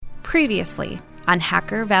Previously on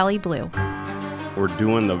Hacker Valley Blue. We're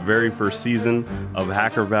doing the very first season of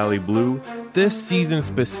Hacker Valley Blue. This season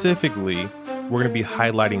specifically, we're going to be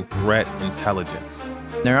highlighting threat intelligence.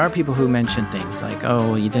 There are people who mention things like,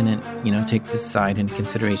 oh, you didn't, take this side into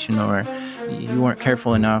consideration, or you weren't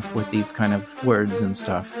careful enough with these kind of words and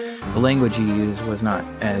stuff. The language you used was not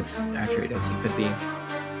as accurate as you could be.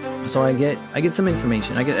 So I get some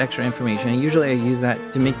information. I get extra information. And usually I use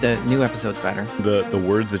that to make the new episodes better. The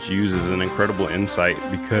words that you use is an incredible insight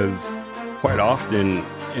because quite often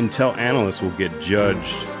intel analysts will get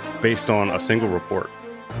judged based on a single report.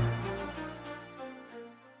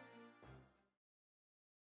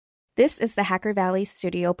 This is the Hacker Valley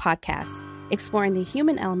Studio podcast, exploring the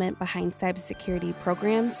human element behind cybersecurity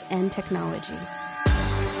programs and technology.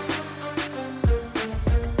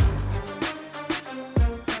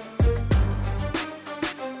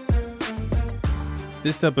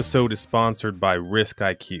 This episode is sponsored by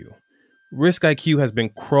RiskIQ. RiskIQ has been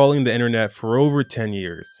crawling the internet for over 10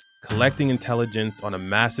 years, collecting intelligence on a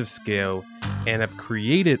massive scale, and have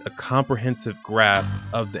created a comprehensive graph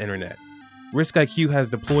of the internet. RiskIQ has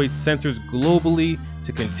deployed sensors globally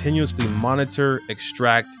to continuously monitor,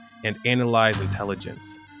 extract, and analyze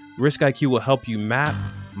intelligence. RiskIQ will help you map,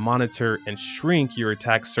 monitor, and shrink your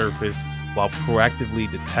attack surface while proactively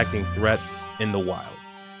detecting threats in the wild.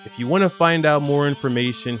 If you want to find out more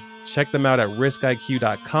information, check them out at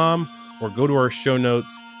riskiq.com or go to our show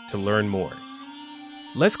notes to learn more.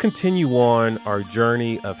 Let's continue on our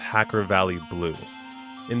journey of Hacker Valley Blue.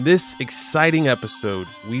 In this exciting episode,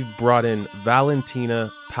 we've brought in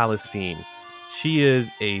Valentina Palasine. She is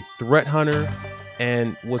a threat hunter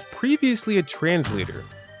and was previously a translator.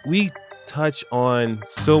 We touch on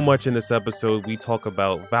so much in this episode. We talk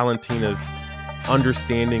about Valentina's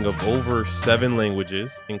understanding of over 7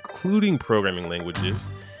 languages, including programming languages,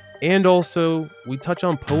 and also we touch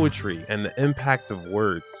on poetry and the impact of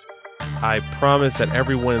words. I promise that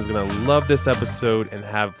everyone is going to love this episode and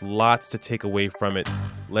have lots to take away from it.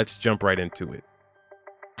 Let's jump right into it.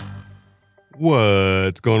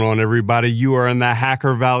 What's going on, everybody? You are in the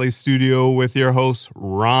Hacker Valley studio with your hosts,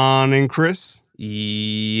 Ron and Chris.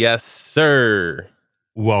 Yes, sir.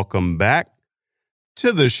 Welcome back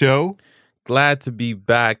to the show. Glad to be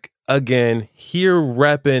back again here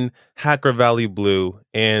repping Hacker Valley Blue.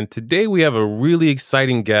 And today we have a really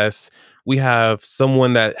exciting guest. We have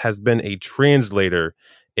someone that has been a translator,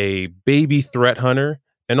 a baby threat hunter,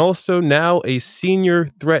 and also now a senior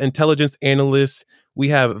threat intelligence analyst. We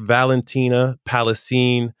have Valentina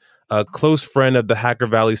Palasine, a close friend of the Hacker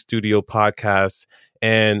Valley Studio podcast,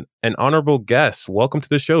 and an honorable guest. Welcome to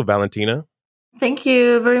the show, Valentina. Thank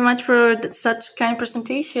you very much for such kind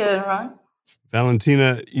presentation, Ron.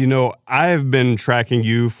 Valentina, I've been tracking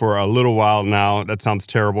you for a little while now. That sounds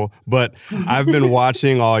terrible, but I've been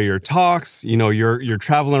watching all your talks. You're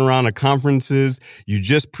traveling around to conferences. You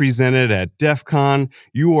just presented at DEF CON.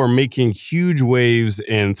 You are making huge waves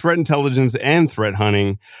in threat intelligence and threat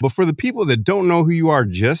hunting. But for the people that don't know who you are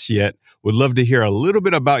just yet, would love to hear a little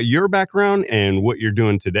bit about your background and what you're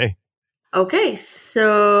doing today. Okay,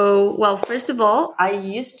 so, first of all, I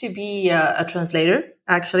used to be a translator,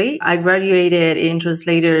 actually. I graduated in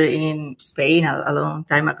translator in Spain a long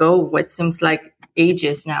time ago, what seems like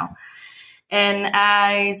ages now. And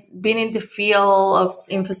I've been in the field of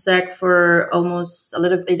InfoSec for almost a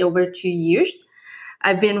little bit over 2 years.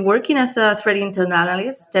 I've been working as a threat intel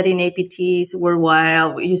analyst, studying APTs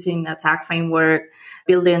worldwide, using attack framework,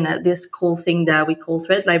 building this cool thing that we call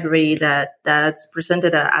Threat Library that's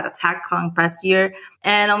presented at AttackCon past year.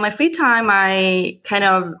 And on my free time, I kind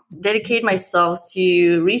of dedicate myself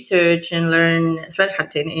to research and learn threat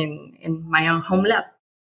hunting in my own home lab.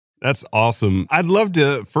 That's awesome. I'd love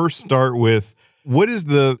to first start with, what is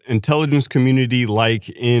the intelligence community like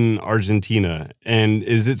in Argentina? And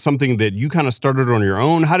is it something that you kind of started on your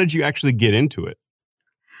own? How did you actually get into it?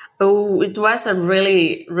 Oh, it was a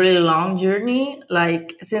really, really long journey.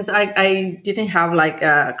 Since I didn't have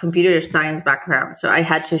a computer science background, so I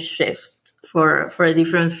had to shift for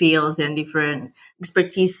different fields and different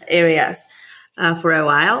expertise areas for a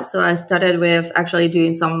while. So I started with actually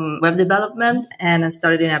doing some web development, and I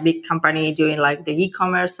started in a big company doing the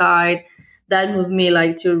e-commerce side. That moved me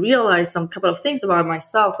to realize some couple of things about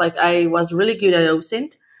myself. I was really good at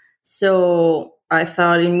OSINT. So I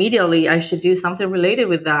thought immediately I should do something related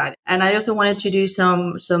with that. And I also wanted to do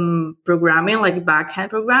some programming, backend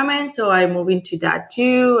programming. So I moved into that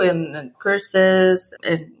too, and courses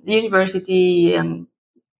and university and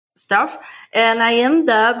stuff. And I ended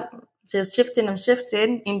up just shifting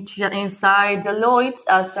inside Deloitte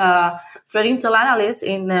as a threat intel analyst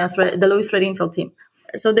in the Deloitte threat intel team.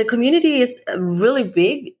 So the community is really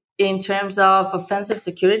big. in terms of offensive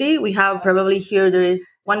security, we have probably here there is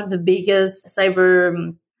one of the biggest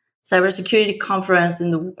cybersecurity conference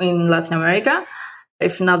in Latin America,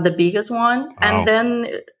 if not the biggest one. Wow. And then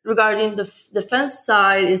regarding the defense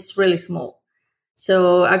side, it's really small.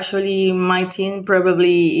 So actually, my team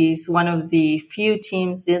probably is one of the few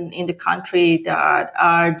teams in the country that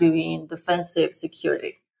are doing defensive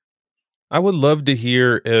security. I would love to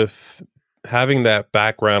hear if having that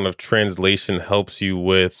background of translation helps you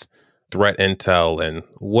with threat intel, and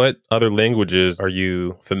what other languages are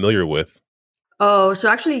you familiar with? Oh, so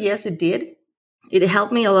actually, yes, it did. It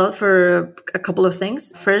helped me a lot for a couple of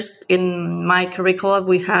things. First, in my curriculum,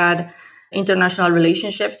 we had international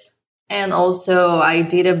relationships. And also I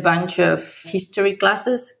did a bunch of history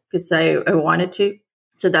classes because I wanted to.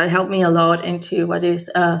 So that helped me a lot into what is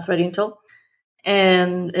threat intel.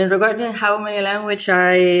 And regarding how many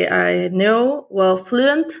languages I know, well,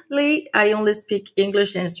 fluently, I only speak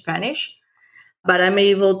English and Spanish, but I'm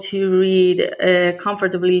able to read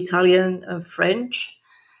comfortably Italian and French.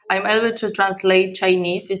 I'm able to translate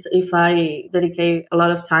Chinese if I dedicate a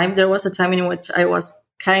lot of time. There was a time in which I was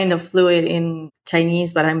kind of fluent in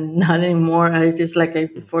Chinese, but I'm not anymore. I just I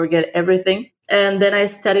forget everything. And then I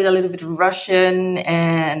studied a little bit of Russian,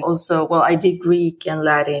 and also, I did Greek and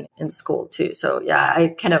Latin in school too. So yeah, I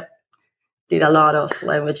kind of did a lot of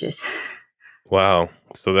languages. Wow.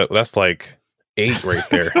 So that's like 8 right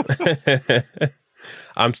there.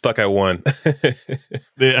 I'm stuck at 1.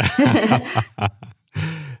 Yeah.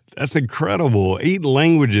 That's incredible. 8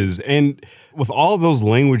 languages. And with all those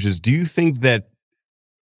languages, do you think that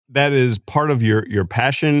is part of your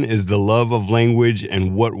passion, is the love of language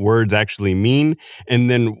and what words actually mean? And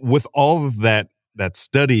then with all of that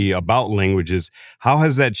study about languages, how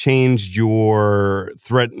has that changed your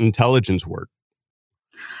threat intelligence work?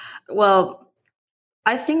 Well,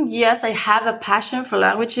 I think, yes, I have a passion for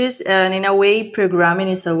languages. And in a way, programming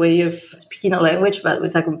is a way of speaking a language, but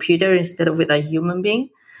with a computer instead of with a human being.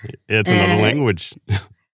 It's another language.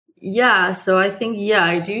 Yeah, so I think,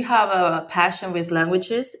 I do have a passion with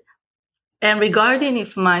languages. And regarding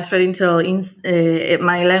if my threat intel,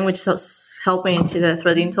 my language helped me into the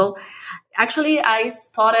threat intel, actually I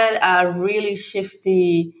spotted a really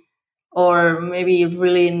shifty or maybe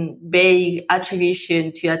really vague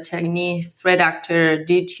attribution to a Chinese threat actor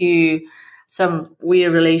due to some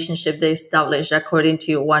weird relationship they established according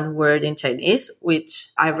to one word in Chinese,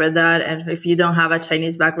 which I read that. And if you don't have a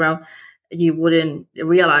Chinese background, you wouldn't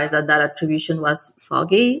realize that attribution was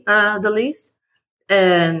foggy, the least,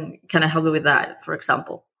 and kind of help me with that, for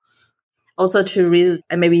example. Also to read,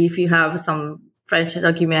 and maybe if you have some French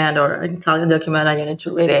document or an Italian document and you need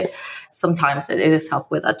to read it, sometimes it is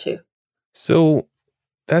help with that too. So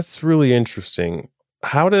that's really interesting.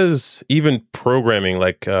 How does even programming,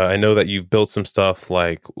 I know that you've built some stuff,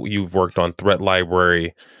 like you've worked on Threat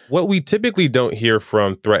Library. What we typically don't hear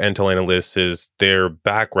from threat intel analysts is their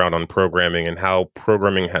background on programming and how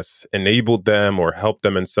programming has enabled them or helped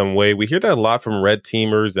them in some way. We hear that a lot from red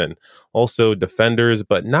teamers and also defenders,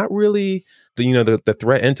 but not really the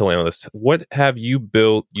threat intel analysts. What have you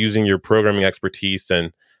built using your programming expertise,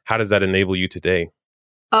 and how does that enable you today?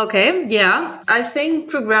 Okay, yeah. I think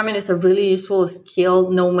programming is a really useful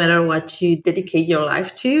skill no matter what you dedicate your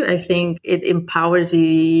life to. I think it empowers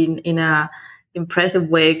you in a impressive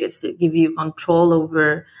way because it gives you control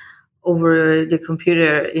over the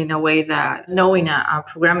computer in a way that knowing a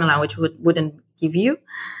programming language wouldn't give you.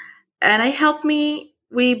 And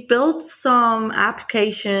we built some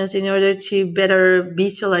applications in order to better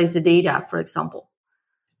visualize the data, for example.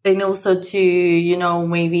 And also to,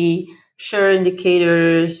 maybe share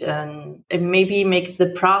indicators and maybe makes the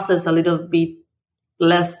process a little bit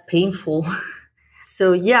less painful.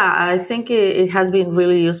 So yeah, I think it has been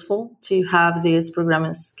really useful to have these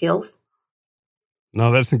programming skills.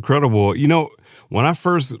 No, that's incredible. When I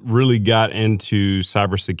first really got into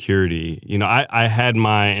cybersecurity, I had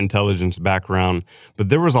my intelligence background, but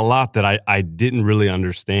there was a lot that I didn't really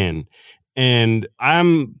understand. And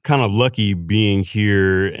I'm kind of lucky being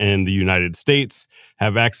here in the United States,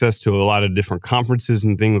 have access to a lot of different conferences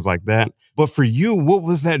and things like that. But for you, what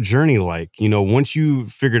was that journey like? Once you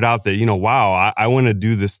figured out that, wow, I want to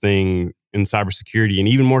do this thing in cybersecurity, and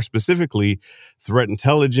even more specifically, threat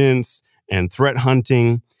intelligence and threat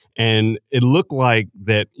hunting. And it looked like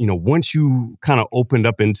that, once you kind of opened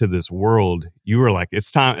up into this world, you were like,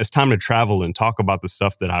 it's time to travel and talk about the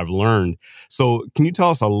stuff that I've learned. So can you tell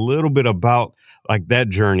us a little bit about that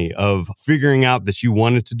journey of figuring out that you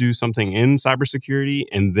wanted to do something in cybersecurity?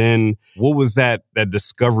 And then what was that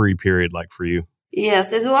discovery period like for you?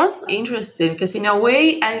 Yes, it was interesting because in a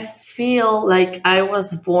way I feel like I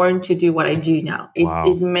was born to do what I do now. It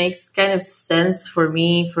Wow. makes kind of sense for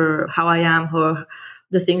me, for how I am, or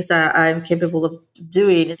the things that I'm capable of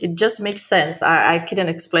doing. It just makes sense. I couldn't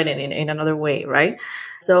explain it in another way, right?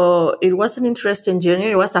 So it was an interesting journey.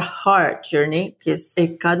 It was a hard journey because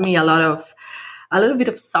it got me a little bit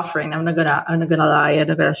of suffering. I'm not gonna lie. I'm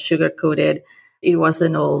not gonna sugarcoat it. It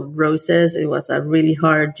wasn't all roses. It was a really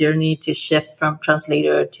hard journey to shift from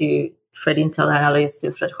translator to threat intel analyst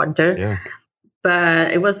to threat hunter. Yeah.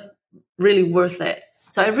 But it was really worth it.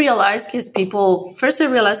 So I realized because people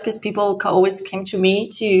always came to me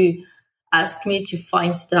to ask me to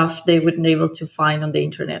find stuff they wouldn't able to find on the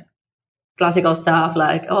internet. Classical stuff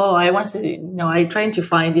like, oh, I'm trying to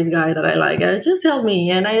find this guy that I like. Just help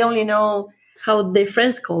me. And I only know how their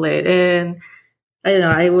friends call it. And I don't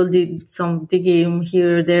know, I will do some digging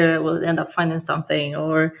here or there. I will end up finding something.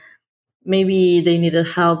 Or maybe they needed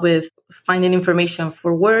help with finding information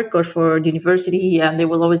for work or for the university. And they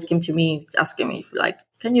will always come to me asking me, like,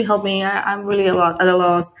 can you help me? I'm really at a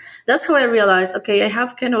loss. That's how I realized, okay, I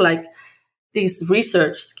have kind of like this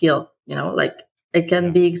research skill, like I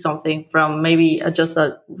can dig something from maybe just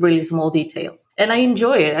a really small detail. And I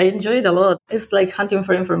enjoy it. I enjoy it a lot. It's like hunting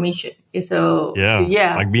for information. So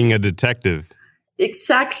yeah. Like being a detective.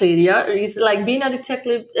 Exactly. Yeah. It's like being a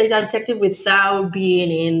detective without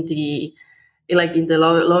being in the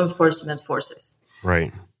law enforcement forces.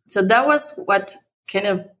 Right. So that was what kind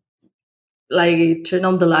of like turned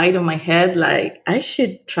on the light on my head. Like I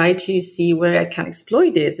should try to see where I can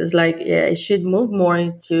exploit this. It's like, yeah, I should move more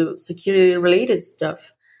into security related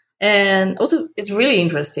stuff. And also it's really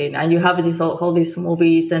interesting. And you have all these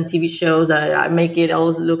movies and TV shows that make it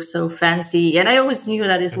all look so fancy. And I always knew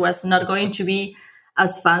that it was not going to be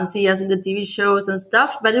as fancy as in the TV shows and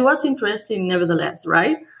stuff, but it was interesting nevertheless,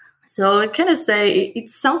 right? So I kind of say it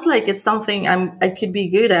sounds like it's something I could be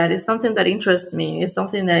good at. It's something that interests me. It's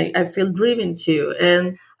something that I feel driven to.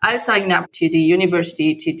 And I signed up to the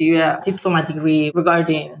university to do a diploma degree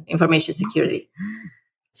regarding information security.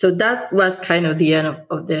 So that was kind of the end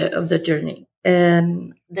of the journey.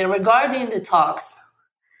 And then regarding the talks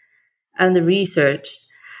and the research,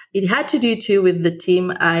 it had to do too with the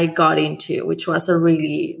team I got into, which was a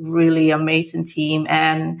really, really amazing team.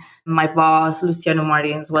 And my boss, Luciano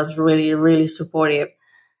Martins, was really, really supportive.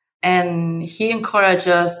 And he encouraged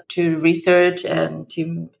us to research and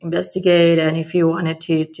to investigate. And if you wanted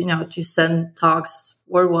to send talks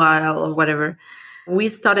worldwide or whatever, we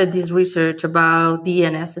started this research about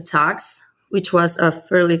DNS attacks, which was a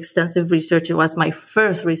fairly extensive research. It was my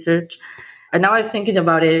first research. And now I'm thinking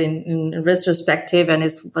about it in retrospective, and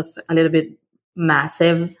it was a little bit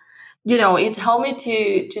massive. It helped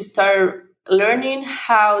me to start learning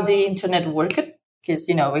how the internet worked, because,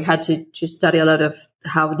 we had to study a lot of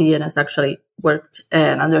how DNS actually worked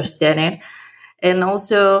and understand it. And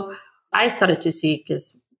also I started to see,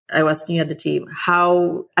 because I was new at the team,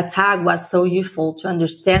 how attack was so useful to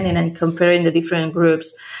understanding and comparing the different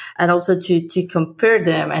groups, and also to compare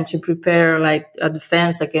them and to prepare like a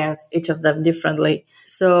defense against each of them differently.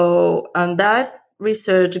 So that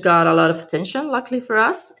research got a lot of attention, luckily for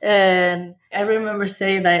us. And I remember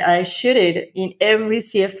saying that I shoot it in every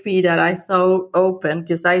CFP that I thought open,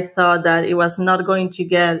 because I thought that it was not going to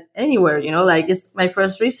get anywhere, like it's my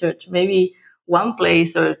first research, maybe one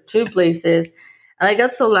place or two places. And I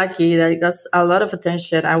got so lucky that it got a lot of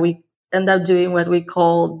attention, and we end up doing what we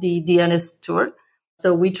call the DNS tour.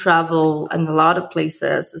 So we travel in a lot of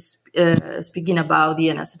places, speaking about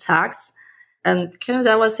DNS attacks. And kind of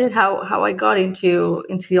that was it, how I got into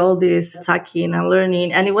all this attacking and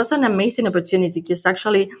learning. And it was an amazing opportunity, because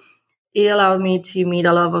actually it allowed me to meet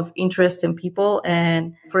a lot of interesting people.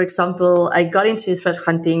 And for example, I got into threat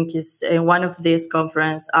hunting because in one of these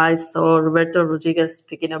conferences, I saw Roberto Rodriguez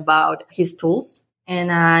speaking about his tools.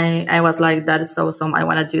 And I was like, that is so awesome. I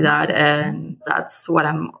want to do that. And that's what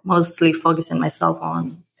I'm mostly focusing myself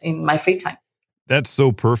on in my free time. That's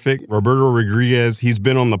so perfect. Roberto Rodriguez, he's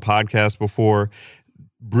been on the podcast before.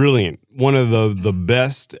 Brilliant. One of the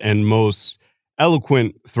best and most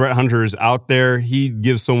eloquent threat hunters out there. He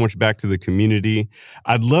gives so much back to the community.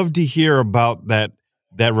 I'd love to hear about that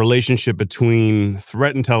relationship between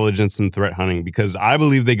threat intelligence and threat hunting, because I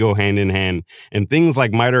believe they go hand in hand. And things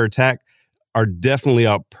like MITRE ATT&CK are definitely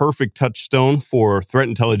a perfect touchstone for threat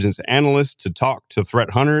intelligence analysts to talk to threat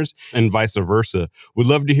hunters, and vice versa. Would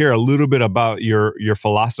love to hear a little bit about your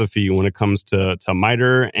philosophy when it comes to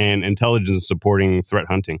MITRE and intelligence supporting threat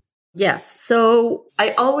hunting. Yes. So I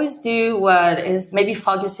always do what is maybe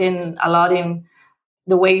focusing a lot in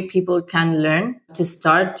the way people can learn, to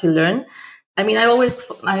start to learn. I mean, I always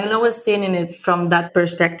seen in it from that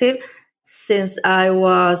perspective since I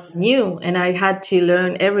was new and I had to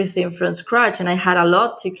learn everything from scratch and I had a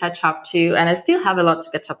lot to catch up to and I still have a lot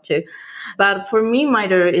to catch up to. But for me,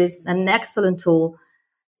 MITRE is an excellent tool,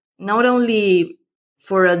 not only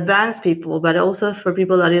for advanced people, but also for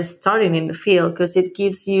people that is starting in the field, because it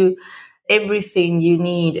gives you everything you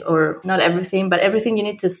need, or not everything, but everything you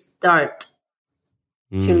need to start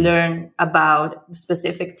to learn about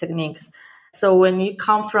specific techniques. So when you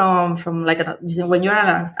come from like when you're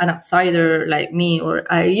an outsider like me, or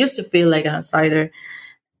I used to feel like an outsider,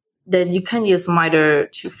 then you can use MITRE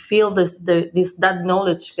to fill that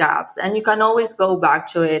knowledge gaps, and you can always go back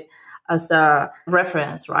to it as a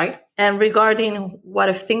reference, right? And regarding what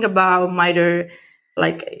I think about MITRE,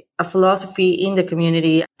 like a philosophy in the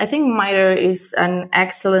community, I think MITRE is an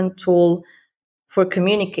excellent tool for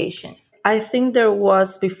communication. I think there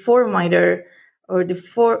was before MITRE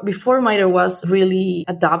was really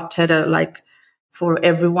adopted like for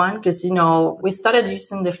everyone, because, you know, we started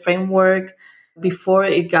using the framework before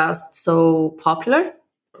it got so popular.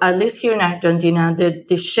 At least here in Argentina,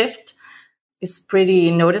 the shift is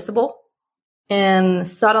pretty noticeable. And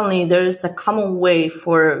suddenly there's a common way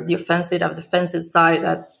for the offensive and defensive side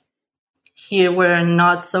that here we're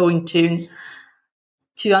not so in tune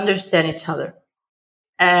to understand each other.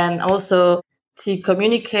 And also to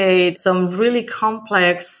communicate some really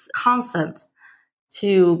complex concepts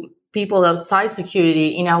to people outside security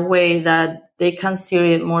in a way that they can see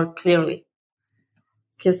it more clearly.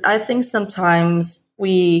 Because I think sometimes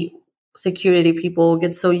we security people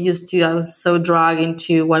get so used to, so dragged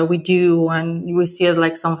into what we do, and we see it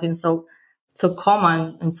like something so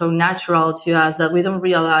common and so natural to us that we don't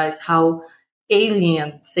realize how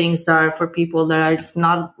alien things are for people that are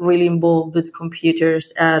not really involved with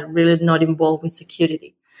computers and really not involved with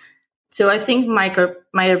security. So I think MITRE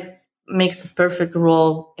makes a perfect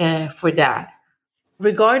role for that.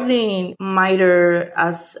 Regarding MITRE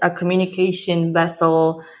as a communication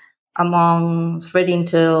vessel among threat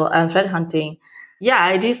intel and threat hunting, yeah,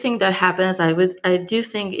 I do think that happens. I do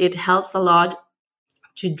think it helps a lot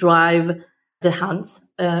to drive the hunts.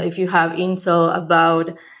 If you have intel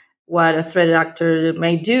about what a threat actor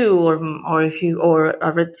may do, or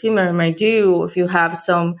a red teamer may do, if you have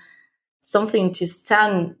something to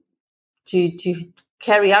stand to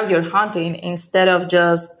carry out your hunting instead of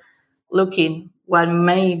just looking what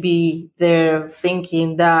may be they're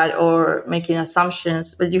thinking that or making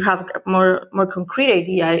assumptions, but you have more concrete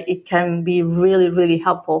idea, it can be really, really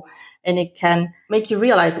helpful, and it can make you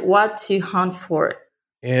realize what to hunt for.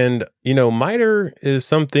 And, you know, MITRE is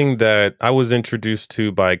something that I was introduced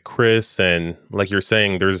to by Chris. And like you're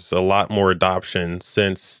saying, there's a lot more adoption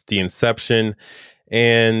since the inception.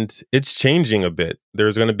 And it's changing a bit.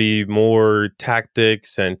 There's going to be more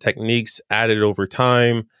tactics and techniques added over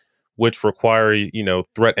time, which require, you know,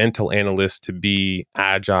 threat intel analysts to be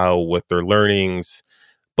agile with their learnings.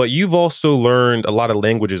 But you've also learned a lot of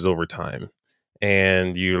languages over time.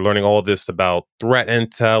 And you're learning all this about threat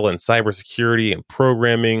intel and cybersecurity and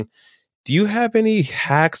programming. Do you have any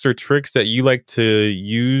hacks or tricks that you like to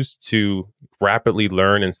use to rapidly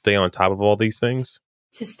learn and stay on top of all these things?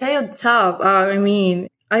 To stay on top, I mean,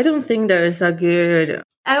 I don't think there's a good...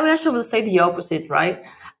 I would actually say the opposite, right?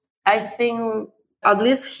 I think, at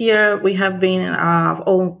least here, we have been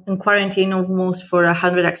in quarantine almost for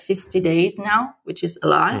 160 days now, which is a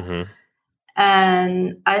lot. Mm-hmm.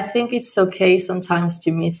 And I think it's okay sometimes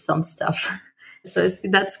to miss some stuff. So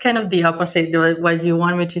that's kind of the opposite of what you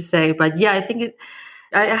want me to say. But yeah, I think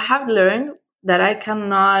I have learned that I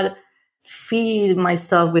cannot feed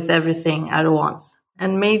myself with everything at once.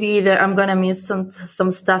 And maybe I'm going to miss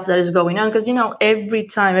some stuff that is going on. Because, you know, every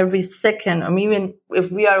time, every second, or even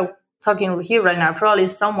if we are talking here right now, probably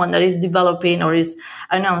someone that is developing or is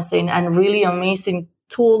announcing a really amazing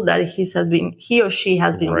tool that he or she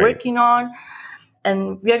has been working on,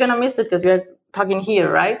 and we are going to miss it because we are talking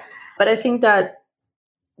here, right? But I think that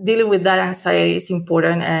dealing with that anxiety is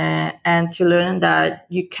important, and to learn that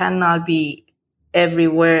you cannot be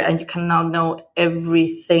everywhere and you cannot know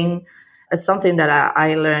everything is something that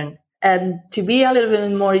I learned. And to be a little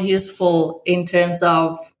bit more useful in terms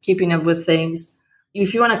of keeping up with things,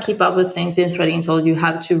 if you want to keep up with things in threat intel, you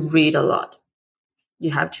have to read a lot. You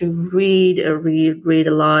have to read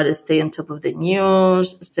a lot, stay on top of the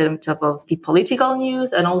news, stay on top of the political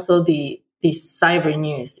news, and also the cyber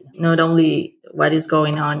news, not only what is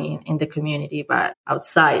going on in the community, but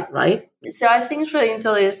outside, right? So I think threat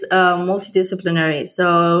intel is multidisciplinary.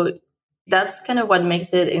 So that's kind of what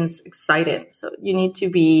makes it exciting. So you need to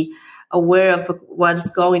be aware of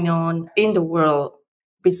what's going on in the world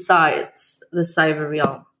besides the cyber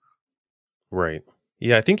realm. Right.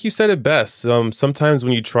 Yeah, I think you said it best. Sometimes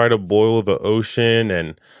when you try to boil the ocean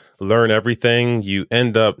and learn everything, you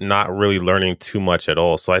end up not really learning too much at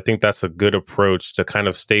all. So I think that's a good approach to kind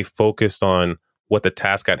of stay focused on what the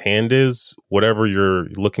task at hand is, whatever you're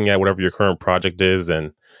looking at, whatever your current project is,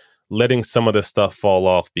 and letting some of the stuff fall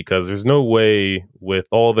off, because there's no way with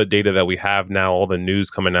all the data that we have now, all the news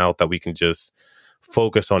coming out, that we can just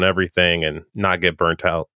focus on everything and not get burnt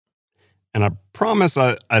out. And I promise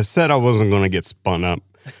I said I wasn't going to get spun up,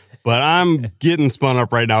 but I'm getting spun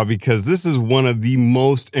up right now because this is one of the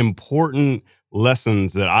most important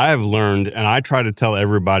lessons that I've learned. And I try to tell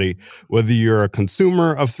everybody, whether you're a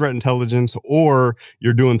consumer of threat intelligence or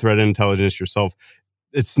you're doing threat intelligence yourself,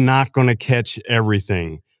 it's not going to catch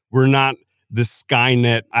everything. We're not the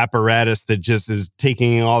Skynet apparatus that just is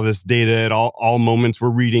taking all this data at all moments.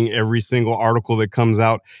 We're reading every single article that comes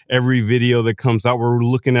out, every video that comes out. We're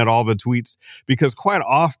looking at all the tweets, because quite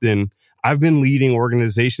often I've been leading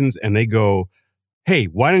organizations and they go, hey,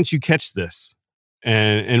 why didn't you catch this?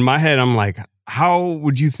 And in my head, I'm like, how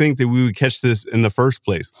would you think that we would catch this in the first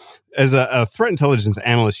place? As a threat intelligence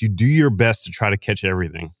analyst, you do your best to try to catch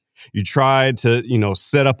everything. You try to,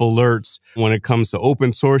 set up alerts when it comes to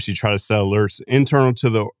open source. You try to set alerts internal to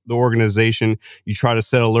the organization. You try to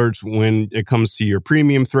set alerts when it comes to your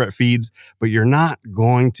premium threat feeds, but you're not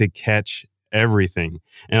going to catch everything.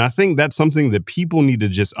 And I think that's something that people need to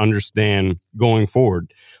just understand going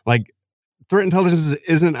forward. Like, threat intelligence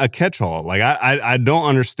isn't a catch-all. Like, I don't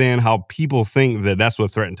understand how people think that that's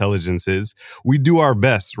what threat intelligence is. We do our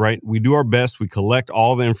best, right? We do our best. We collect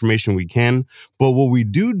all the information we can. But what we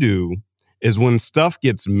do is when stuff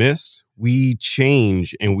gets missed, we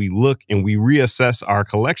change and we look and we reassess our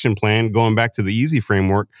collection plan. Going back to the EASY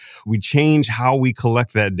framework, we change how we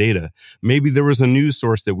collect that data. Maybe there was a news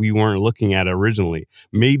source that we weren't looking at originally.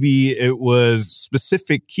 Maybe it was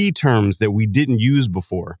specific key terms that we didn't use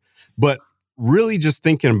before. But really just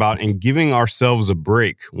thinking about and giving ourselves a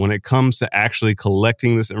break when it comes to actually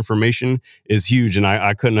collecting this information is huge. And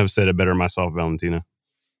I couldn't have said it better myself, Valentina.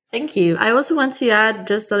 Thank you. I also want to add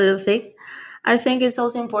just a little thing. I think it's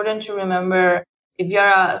also important to remember,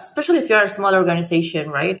 especially if you're a small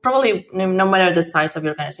organization, right? Probably no matter the size of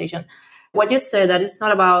your organization, what you said, that it's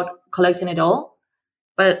not about collecting it all,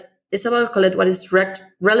 but it's about collect what is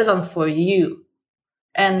relevant for you.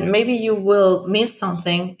 And maybe you will miss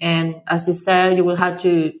something. And as you said, you will have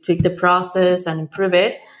to tweak the process and improve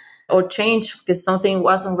it or change because something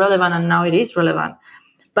wasn't relevant and now it is relevant.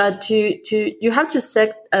 But you have to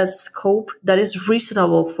set a scope that is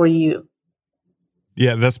reasonable for you.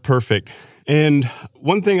 Yeah, that's perfect. And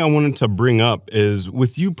one thing I wanted to bring up is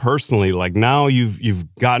with you personally, like now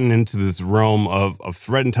you've gotten into this realm of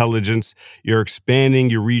threat intelligence. You're expanding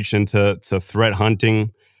your reach into threat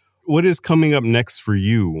hunting. What is coming up next for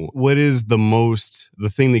you? What is the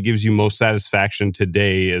thing that gives you most satisfaction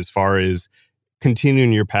today as far as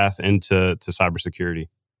continuing your path into cybersecurity?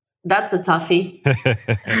 That's a toughie.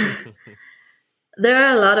 There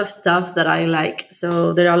are a lot of stuff that I like.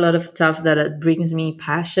 So there are a lot of stuff that brings me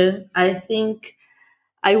passion. I think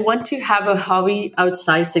I want to have a hobby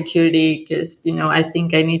outside security because, I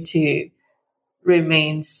think I need to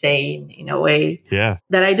remain sane in a way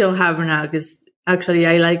that I don't have now because actually,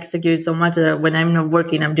 I like security so much that when I'm not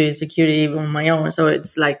working, I'm doing security on my own. So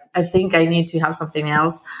it's like, I think I need to have something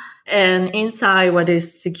else. And inside what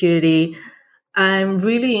is security, I'm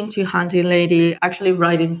really into hunting lately, actually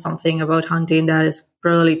writing something about hunting that is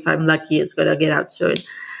probably, if I'm lucky, it's going to get out soon.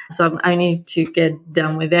 So I need to get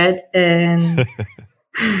done with it. And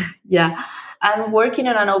yeah, I'm working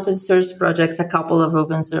on an open source project, a couple of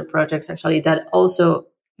open source projects, actually, that also,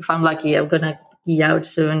 if I'm lucky, I'm going to be out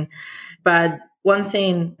soon. But one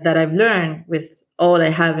thing that I've learned with all I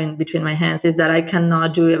have in between my hands is that I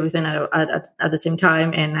cannot do everything at the same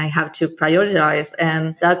time, and I have to prioritize.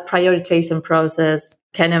 And that prioritization process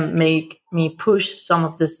kind of make me push some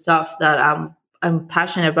of the stuff that I'm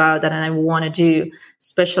passionate about that I want to do,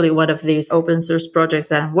 especially one of these open source projects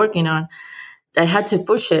that I'm working on. I had to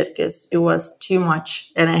push it because it was too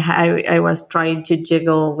much, and I was trying to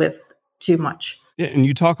jiggle with too much. Yeah, and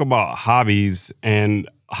you talk about hobbies, and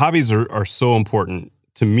hobbies are so important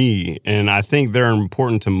to me, and I think they're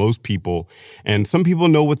important to most people. And some people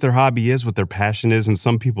know what their hobby is, what their passion is, and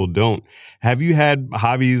some people don't. Have you had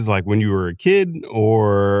hobbies like when you were a kid,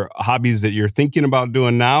 or hobbies that you're thinking about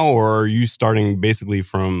doing now, or are you starting basically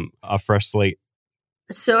from a fresh slate?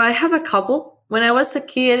 So I have a couple. When I was a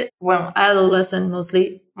kid, adolescent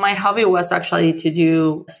mostly, my hobby was actually to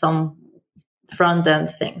do some front-end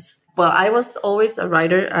things. Well, I was always a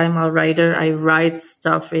writer. I'm a writer. I write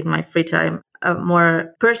stuff in my free time,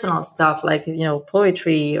 more personal stuff like,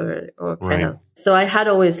 poetry or kind of. So I had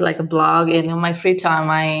always like a blog, and in my free time,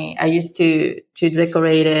 I used to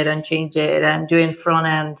decorate it and change it and doing front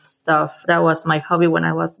end stuff. That was my hobby when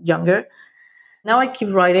I was younger. Now I keep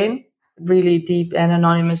writing really deep and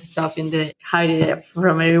anonymous stuff hiding it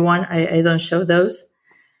from everyone. I don't show those.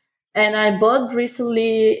 And I bought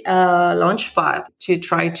recently a Launchpad to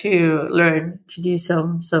try to learn to do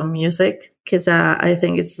some music, because I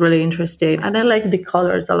think it's really interesting, and I like the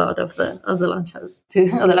colors a lot of the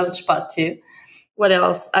Launchpad too. What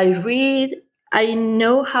else? I read. I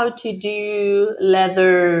know how to do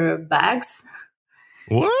leather bags.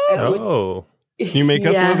 What? Can you make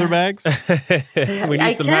us leather bags? We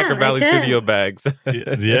need some Hacker Valley Studio bags.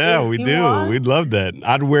 Yeah, we do. We'd love that.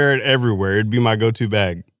 I'd wear it everywhere. It'd be my go-to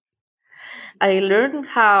bag. I learned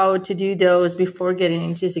how to do those before getting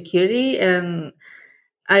into security, and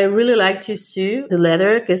I really like to sew the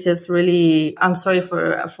leather because it's really, I'm sorry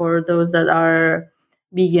for those that are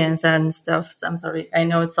vegans and stuff. So I'm sorry. I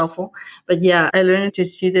know it's awful, but yeah, I learned to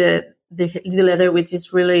sew the leather, which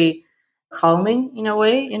is really calming in a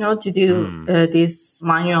way, to do these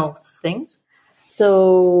manual things.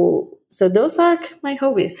 So those are my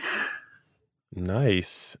hobbies.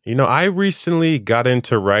 Nice. I recently got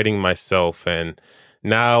into writing myself, and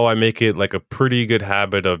now I make it like a pretty good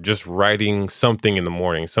habit of just writing something in the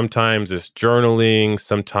morning. Sometimes it's journaling,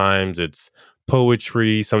 sometimes it's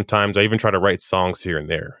poetry, sometimes I even try to write songs here and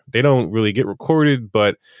there. They don't really get recorded,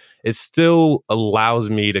 but it still allows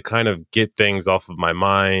me to kind of get things off of my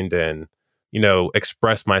mind and,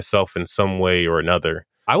 express myself in some way or another.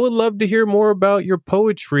 I would love to hear more about your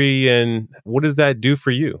poetry, and what does that do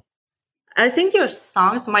for you? I think your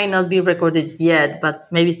songs might not be recorded yet, but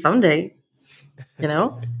maybe someday,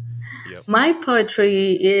 Yep. My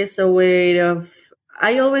poetry is a way of,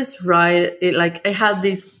 I always write it, like I have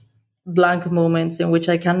these blank moments in which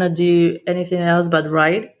I cannot do anything else but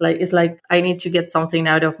write. Like, it's like I need to get something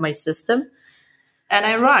out of my system. And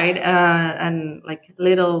I write and like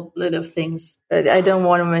little things. I don't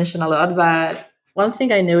want to mention a lot, but one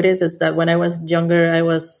thing I noticed is that when I was younger, I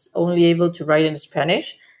was only able to write in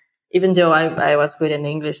Spanish, even though I was good in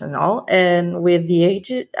English and all. And with the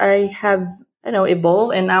age, I have,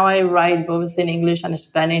 evolved. And now I write both in English and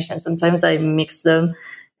Spanish. And sometimes I mix them,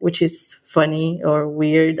 which is funny or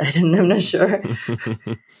weird. I'm not sure.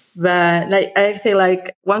 But like, I feel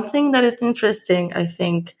like one thing that is interesting, I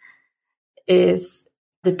think, is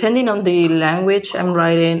depending on the language I'm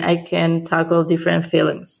writing, I can tackle different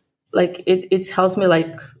feelings. Like it helps me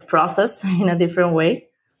like process in a different way.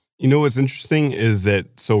 What's interesting is that,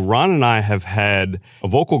 so Ron and I have had a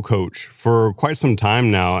vocal coach for quite some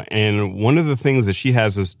time now. And one of the things that she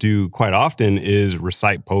has us do quite often is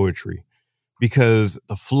recite poetry, because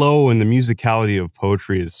the flow and the musicality of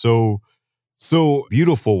poetry is so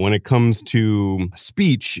beautiful when it comes to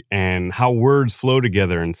speech and how words flow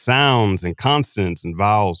together and sounds and consonants and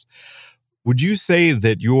vowels. Would you say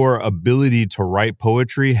that your ability to write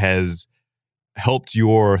poetry has helped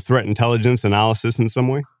your threat intelligence analysis in some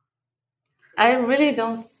way? I really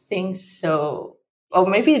don't think so. Or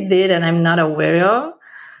maybe it did and I'm not aware of.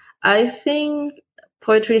 I think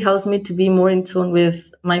poetry helps me to be more in tune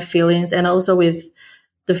with my feelings and also with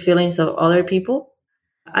the feelings of other people.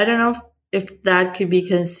 I don't know if that could be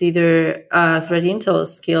considered a threat intel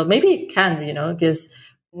skill. Maybe it can, because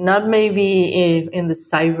not maybe in the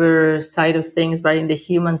cyber side of things, but in the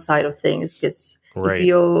human side of things. Because if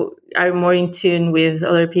you are more in tune with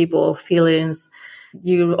other people's feelings,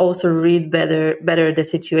 you also read better the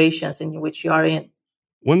situations in which you are in.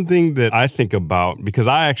 One thing that I think about, because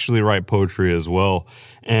I actually write poetry as well,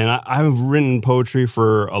 and I've written poetry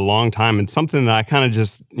for a long time. It's something that I kind of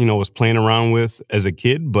just, was playing around with as a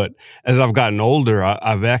kid. But as I've gotten older,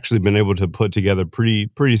 I've actually been able to put together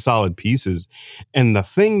pretty solid pieces. And the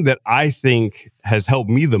thing that I think has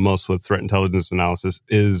helped me the most with threat intelligence analysis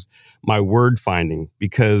is my word finding,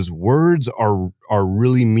 because words are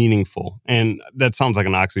really meaningful. And that sounds like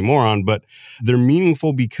an oxymoron, but they're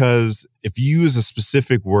meaningful because if you use a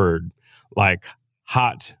specific word like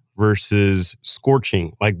hot versus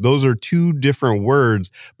scorching, like those are two different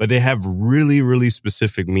words, but they have really, really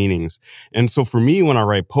specific meanings. And so for me, when I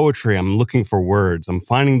write poetry, I'm looking for words. I'm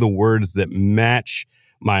finding the words that match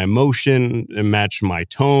my emotion and match my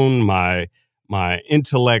tone, my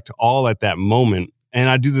intellect, all at that moment. And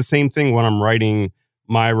I do the same thing when I'm writing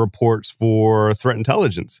my reports for threat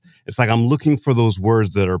intelligence. It's like I'm looking for those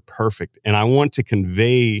words that are perfect. And I want to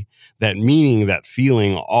convey that meaning, that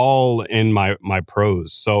feeling, all in my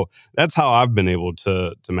prose. So that's how I've been able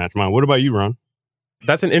to match mine. What about you, Ron?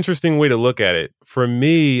 That's an interesting way to look at it. For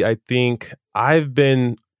me, I think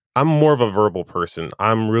I'm more of a verbal person.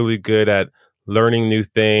 I'm really good at learning new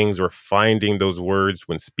things or finding those words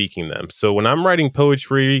when speaking them. So when I'm writing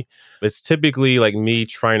poetry, it's typically like me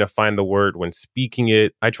trying to find the word when speaking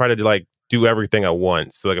it. I try to like do everything at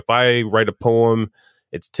once. So like if I write a poem,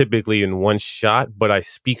 it's typically in one shot, but I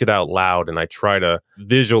speak it out loud and I try to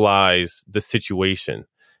visualize the situation.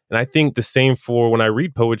 And I think the same for when I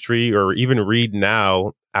read poetry or even read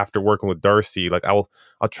now after working with Darcy, like I'll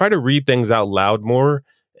try to read things out loud more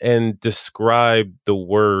and describe the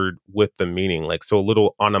word with the meaning. Like, so a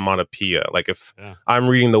little onomatopoeia. Like if I'm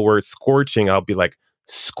reading the word scorching, I'll be like,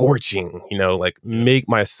 scorching, like make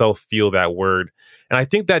myself feel that word. And I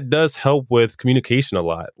think that does help with communication a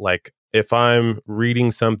lot. Like if I'm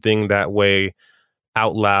reading something that way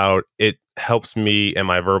out loud, it helps me in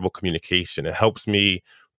my verbal communication. It helps me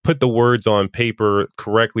put the words on paper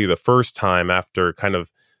correctly the first time after kind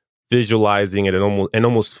of visualizing it and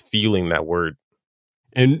almost feeling that word.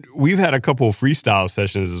 And we've had a couple of freestyle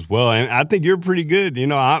sessions as well. And I think you're pretty good.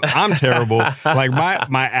 I'm terrible. Like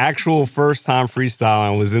my actual first time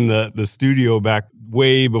freestyling was in the studio back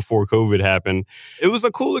way before COVID happened. It was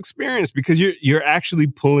a cool experience because you're actually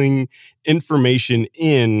pulling information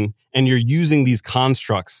in and you're using these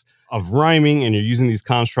constructs of rhyming and you're using these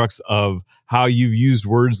constructs of how you've used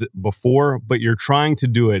words before, but you're trying to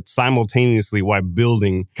do it simultaneously while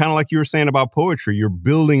building, kind of like you were saying about poetry. You're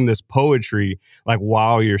building this poetry like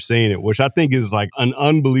while you're saying it, which I think is like an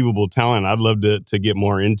unbelievable talent I'd love to get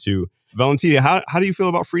more into. Valentina, how do you feel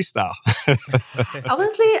about freestyle?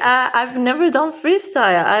 Honestly, I've never done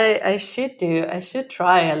freestyle. I should do. I should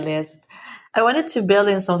try at least. I wanted to build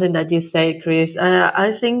in something that you say, Chris.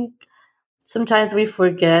 I think sometimes we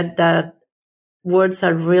forget that words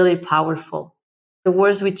are really powerful. The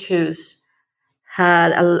words we choose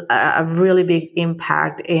had a really big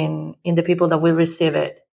impact in the people that will receive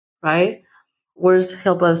it, right? Words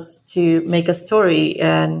help us to make a story,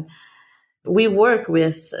 and we work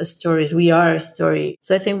with stories. We are a story.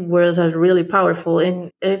 So I think words are really powerful. And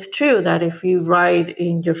it's true that if you write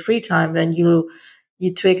in your free time, then you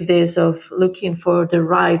tweak this of looking for the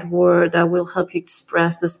right word that will help you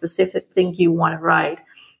express the specific thing you want to write.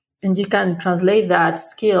 And you can translate that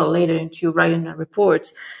skill later into writing a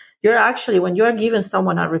report. You're actually, when you're giving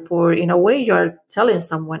someone a report, in a way, you're telling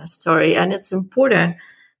someone a story. And it's important,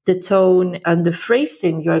 the tone and the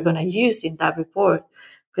phrasing you're going to use in that report.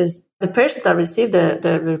 Because the person that received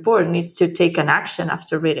the report needs to take an action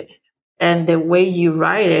after reading it. And the way you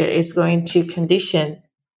write it is going to condition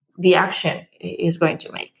the action is going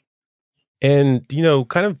to make. And,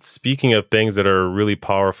 kind of speaking of things that are really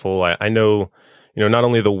powerful, I know, not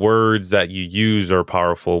only the words that you use are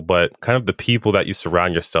powerful, but kind of the people that you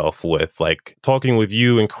surround yourself with. Like talking with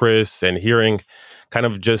you and Chris and hearing kind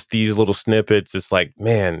of just these little snippets, it's like,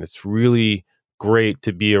 man, it's really great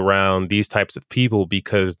to be around these types of people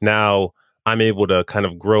because now I'm able to kind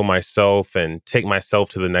of grow myself and take myself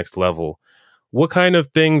to the next level. What kind of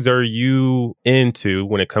things are you into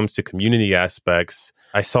when it comes to community aspects?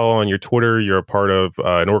 I saw on your Twitter, you're a part of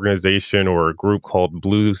an organization or a group called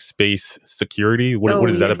Blue Space Security. What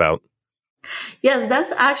is that about? Yes,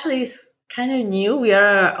 that's actually kind of new. We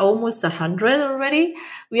are almost 100 already.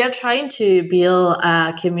 We are trying to build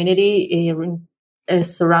a community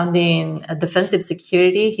surrounding defensive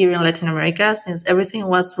security here in Latin America, since everything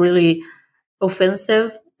was really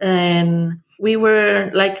offensive. And we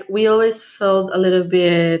always felt a little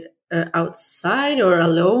bit outside or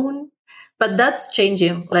alone. But that's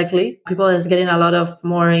changing, likely. People is getting a lot of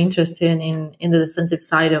more interest in the defensive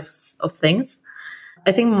side of things.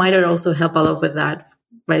 I think MITRE also help a lot with that,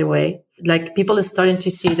 by the way. Like people are starting to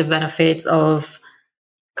see the benefits of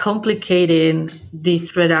complicating the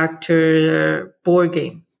threat actor board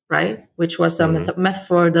game, right? Which was a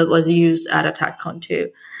metaphor that was used at AttackCon too.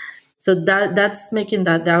 So that's making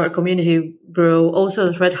that our community grow. Also,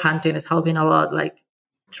 the threat hunting is helping a lot. Like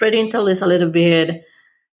threat intel is a little bit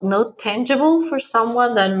not tangible for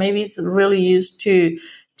someone that maybe is really used to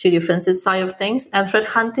the offensive side of things. And threat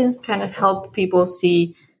hunting kind of help people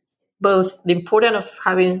see both the importance of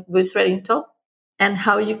having good threat intel and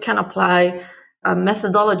how you can apply a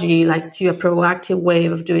methodology like to a proactive way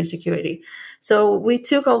of doing security. So we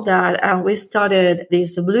took all that and we started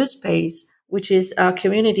this Blue Space, which is a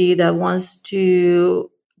community that wants to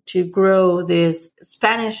grow this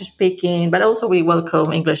Spanish speaking, but also we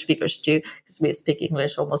welcome English speakers too, because we speak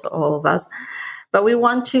English, almost all of us. But we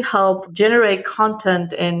want to help generate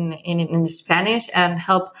content in Spanish and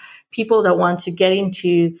help people that want to get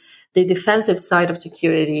into the defensive side of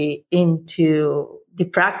security into the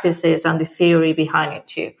practices and the theory behind it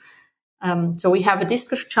too. So we have a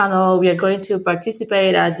Discord channel. We are going to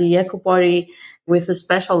participate at the Eco Party with the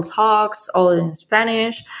special talks, all in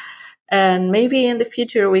Spanish. And maybe in the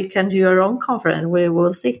future, we can do our own conference. We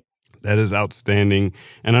will see. That is outstanding.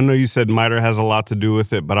 And I know you said MITRE has a lot to do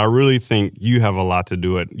with it, but I really think you have a lot to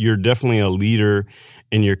do with it. You're definitely a leader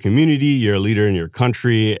in your community. You're a leader in your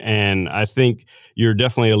country. And I think you're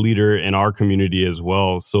definitely a leader in our community as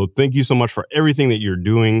well. So thank you so much for everything that you're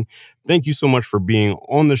doing. Thank you so much for being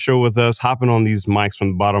on the show with us, hopping on these mics from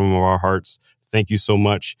the bottom of our hearts. Thank you so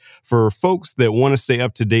much. For folks that want to stay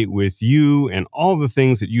up to date with you and all the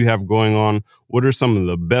things that you have going on, what are some of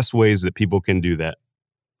the best ways that people can do that?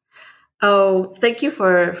 Oh, thank you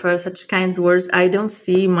for such kind words. I don't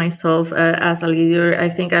see myself as a leader. I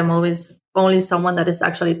think I'm always only someone that is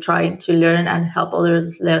actually trying to learn and help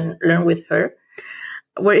others learn with her.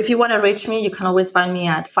 Where if you want to reach me, you can always find me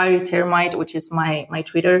at Fiery Termite, which is my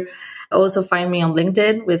Twitter. Also find me on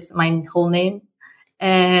LinkedIn with my whole name.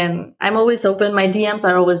 And I'm always open. My DMs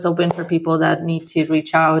are always open for people that need to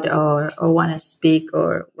reach out or want to speak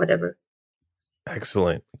or whatever.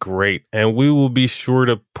 Excellent. Great. And we will be sure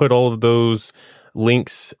to put all of those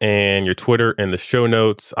links and your Twitter in the show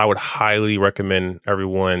notes. I would highly recommend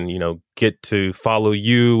everyone, get to follow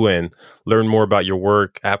you and learn more about your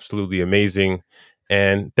work. Absolutely amazing.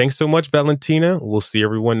 And thanks so much, Valentina. We'll see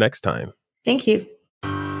everyone next time. Thank you.